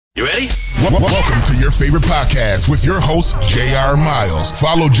You ready? Welcome to your favorite podcast with your host, J.R. Miles.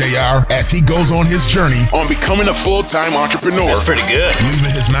 Follow J.R. as he goes on his journey on becoming a full-time entrepreneur. That's pretty good.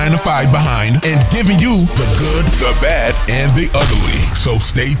 Leaving his 9-to-5 behind and giving you the good, the bad, and the ugly. So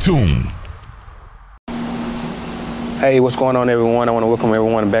stay tuned. Hey, what's going on, everyone? I want to welcome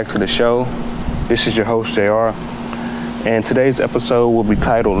everyone back to the show. This is your host, JR. And today's episode will be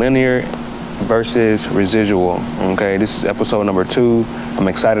titled Linear versus Residual. Okay, this is episode number 2. I'm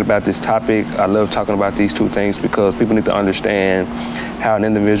excited about this topic. I love talking about these two things because people need to understand how an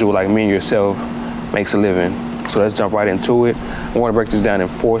individual like me and yourself makes a living. So let's jump right into it. I want to break this down in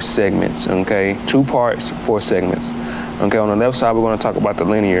 4 segments, okay? 2 parts, 4 segments. Okay, on the left side, we're going to talk about the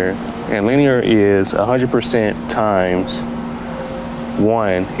linear. And linear is 100% times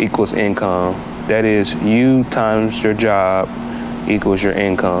 1 equals income. That is, you times your job equals your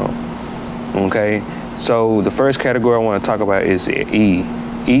income. Okay? So the first category I want to talk about is E.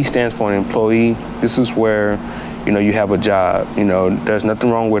 E stands for an employee. This is where, you have a job. There's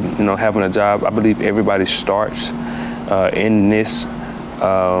nothing wrong with, having a job. I believe everybody starts in this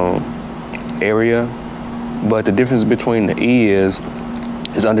area. But the difference between the E is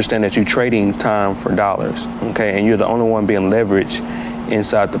understand that you're trading time for dollars, okay? And you're the only one being leveraged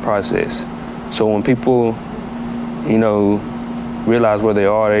inside the process. So when people, realize where they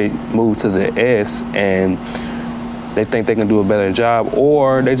are, they move to the S and they think they can do a better job,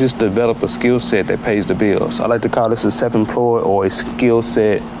 or they just develop a skill set that pays the bills. I like to call this a self-employed or a skill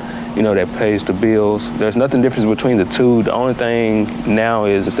set, that pays the bills. There's nothing different between the two. The only thing now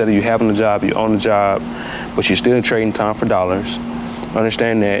is instead of you having a job, you own a job, but you're still trading time for dollars.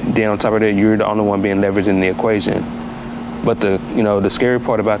 Understand that. Then on top of that, you're the only one being leveraged in the equation. But the scary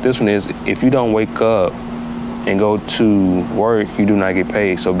part about this one is if you don't wake up and go to work, you do not get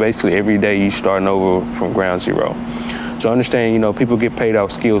paid. So basically every day you starting over from ground zero. So understand, people get paid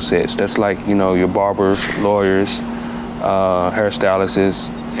off skill sets. That's like, your barbers, lawyers,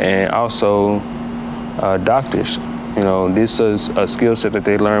 hairstylists, and also doctors. This is a skill set that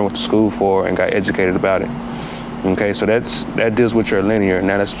they learned with the school for and got educated about it. Okay, so that deals with your linear.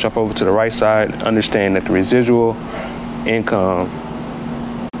 Now let's jump over to the right side. Understand that the residual income.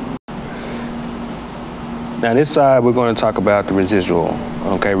 Now this side, we're going to talk about the residual.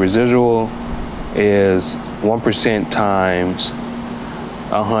 Okay, residual is 1% times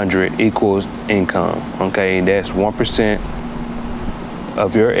 100 equals income. Okay, that's 1%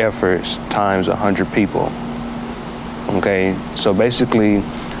 of your efforts times 100 people. Okay, so basically,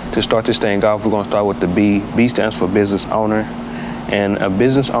 to start this thing off, we're going to start with the B. B stands for business owner. And a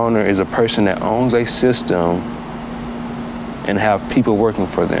business owner is a person that owns a system and have people working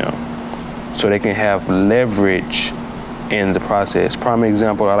for them, so they can have leverage in the process. Prime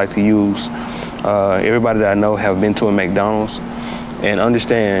example I like to use, everybody that I know have been to a McDonald's, and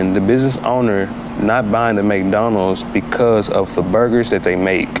understand the business owner not buying the McDonald's because of the burgers that they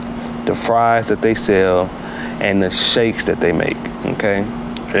make, the fries that they sell, and the shakes that they make, okay?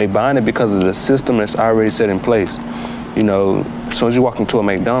 They buying it because of the system that's already set in place. As soon as you walk into a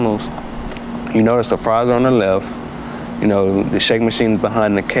McDonald's, you notice the fries are on the left, the shake machine is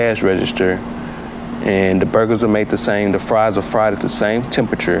behind the cash register, and the burgers are made the same, the fries are fried at the same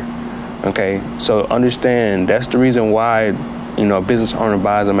temperature, okay? So understand, that's the reason why, a business owner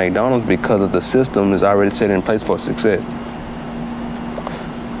buys a McDonald's, because of the system is already set in place for success.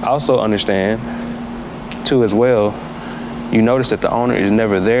 Also understand, too, as well, you notice that the owner is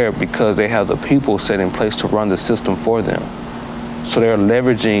never there because they have the people set in place to run the system for them. So they're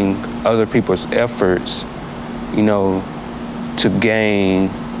leveraging other people's efforts, to gain,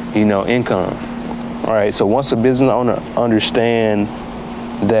 income. All right, so once a business owner understand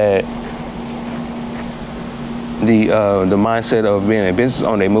that the mindset of being a business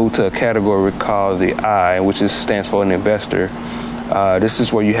owner, they move to a category called the I, which stands for an investor. This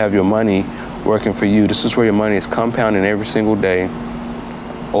is where you have your money working for you. This is where your money is compounding every single day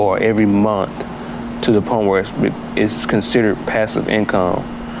or every month to the point where it's considered passive income.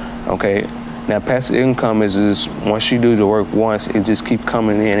 Okay. Now, passive income is just once you do the work once, it just keep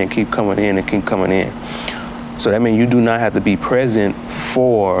coming in and keep coming in and keep coming in. So that means you do not have to be present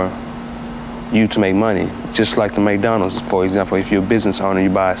for you to make money. Just like the McDonald's, for example, if you're a business owner, you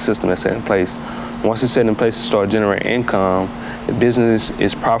buy a system that's set in place. Once it's set in place to start generating income, the business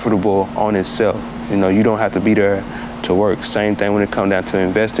is profitable on itself. You don't have to be there to work. Same thing when it comes down to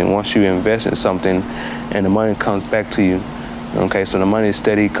investing. Once you invest in something and the money comes back to you, okay, so the money is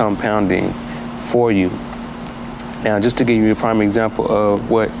steady compounding for you. Now, just to give you a prime example of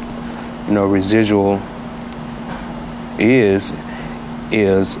what, residual is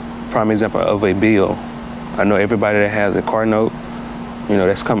prime example of a bill. I know everybody that has a car note,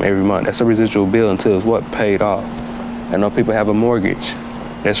 that's coming every month. That's a residual bill until it's what? Paid off. I know people have a mortgage.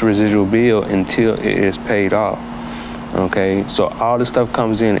 That's a residual bill until it is paid off. Okay, so all this stuff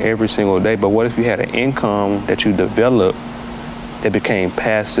comes in every single day. But what if you had an income that you developed that became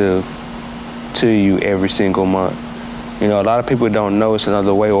passive to you every single month? A lot of people don't know it's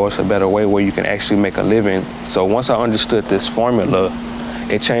another way, or it's a better way where you can actually make a living. So once I understood this formula,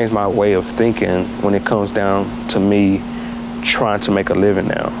 it changed my way of thinking when it comes down to me trying to make a living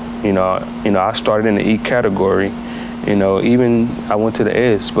now. I started in the E category. Even I went to the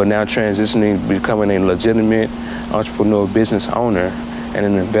S, but now transitioning, becoming a legitimate entrepreneur, business owner, and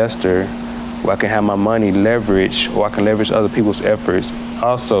an investor where I can have my money leveraged, or I can leverage other people's efforts,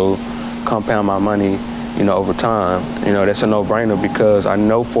 also compound my money, over time. That's a no-brainer, because I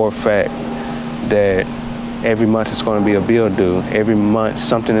know for a fact that every month it's going to be a bill due. Every month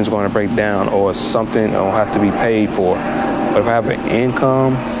something is going to break down, or something will have to be paid for. But if I have an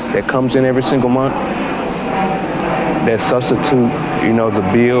income that comes in every single month, that substitute, the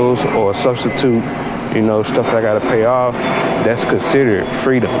bills, or substitute, stuff that I got to pay off, that's considered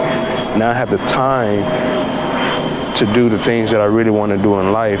freedom. Now I have the time to do the things that I really want to do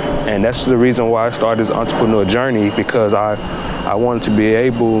in life. And that's the reason why I started this entrepreneur journey, because I wanted to be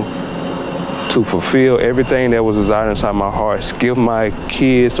able to fulfill everything that was desired inside my heart, give my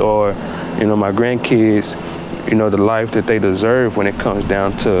kids, or, my grandkids, the life that they deserve when it comes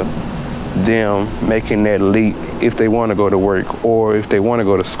down to them making that leap if they want to go to work or if they want to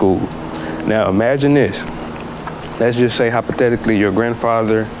go to school. Now imagine this. Let's just say hypothetically your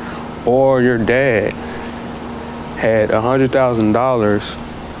grandfather or your dad had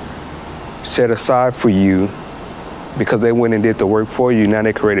 $100,000 set aside for you because they went and did the work for you. Now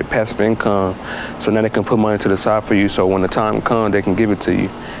they created passive income, so now they can put money to the side for you, so when the time comes, they can give it to you.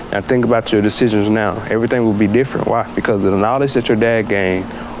 Now think about your decisions now. Everything will be different. Why? Because the knowledge that your dad gained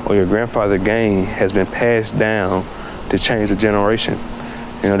or your grandfather gained has been passed down to change the generation.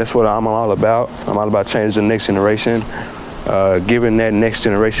 That's what I'm all about. I'm all about changing the next generation, giving that next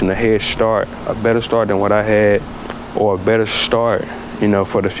generation a head start, a better start than what I had, or a better start,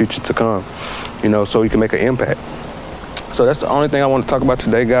 for the future to come, so you can make an impact. So that's the only thing I want to talk about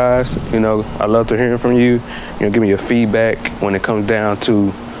today, guys. I love to hear from you. Give me your feedback when it comes down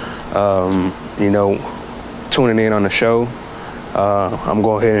to, tuning in on the show. I'm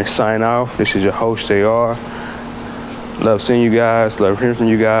going ahead and sign off. This is your host, JR. Love seeing you guys. Love hearing from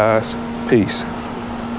you guys. Peace.